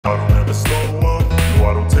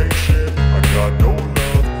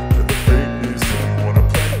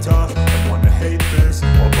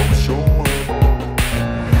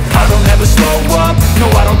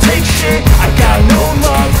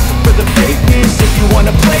you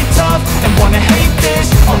wanna play tough and wanna hate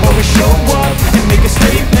this, I'll always show up and make a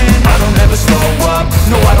statement. I don't ever slow up,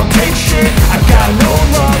 no I don't take shit. I got no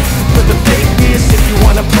love for the fakeness. If you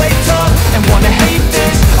wanna play tough and wanna hate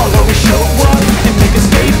this, I'll always show up and make a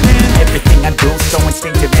statement. Everything I do so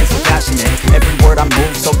instinctive and so passionate. Every word I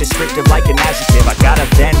move so descriptive like an adjective. I got a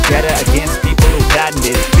vendetta against people who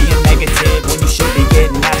patented being negative when you should be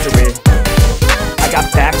getting after it. I got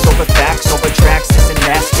facts over tracks, this and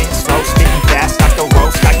that, spitting slow, spitting fast, knock the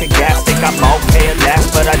roast, I can gas, think I'm okay at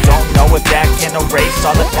last, but I don't know if that can erase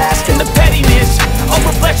all the past and the pettiness, a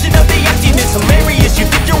reflection of the emptiness. Hilarious, you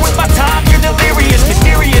think you're worth my time, you're delirious,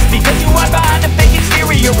 mysterious, because you hide behind a fake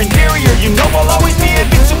exterior. Inferior, you know I'll always be a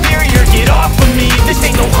bit superior. Get off of me, this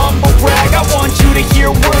ain't no humble brag. I want you to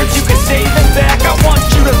hear words, you can say them back. I want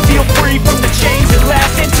you to feel free from the chains at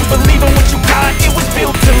last, and to believe in what you got, it was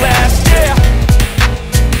built to last, yeah.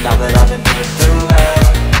 Now that I've been put through hell,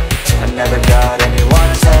 I never got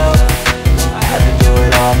anyone's help. I had to do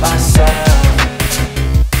it all myself.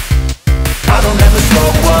 I don't ever slow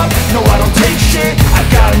up, no I don't take shit. I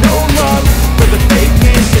got no love for the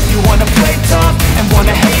fakeness. If you wanna play tough and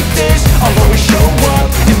wanna hate this, I'll always show up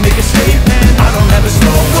and make a statement. I don't ever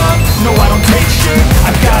slow up, no I don't take shit.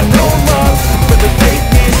 I got no love for the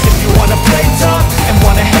fakeness. If you wanna play tough and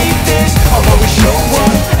wanna hate this, I'll always show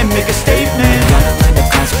up and make a statement. Gonna learn the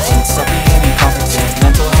consequence of being incompetent.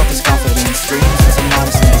 Mental health is confidence, dreams and some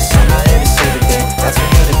modestness. I'm not here to save the day, that's for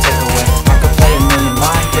you to take away. I could play a million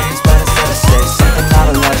mind games, but instead I say something not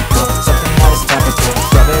illogical, something that is topical.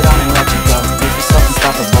 Rub it on and let you go, make yourself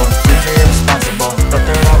unstoppable. Dreams are irresponsible, but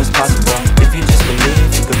they're always possible. If you just believe,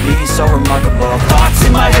 you could be so remarkable. Thoughts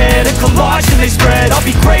in my head, a collage and they spread. I'll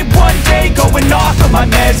be great one day, going off of my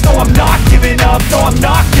meds. No, I'm not giving up, no, I'm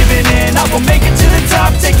not giving in. I will make it to the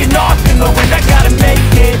top, taking off in the wind. I gotta make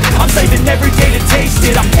it, I'm saving every day to taste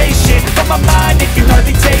it. I'm patient, but my mind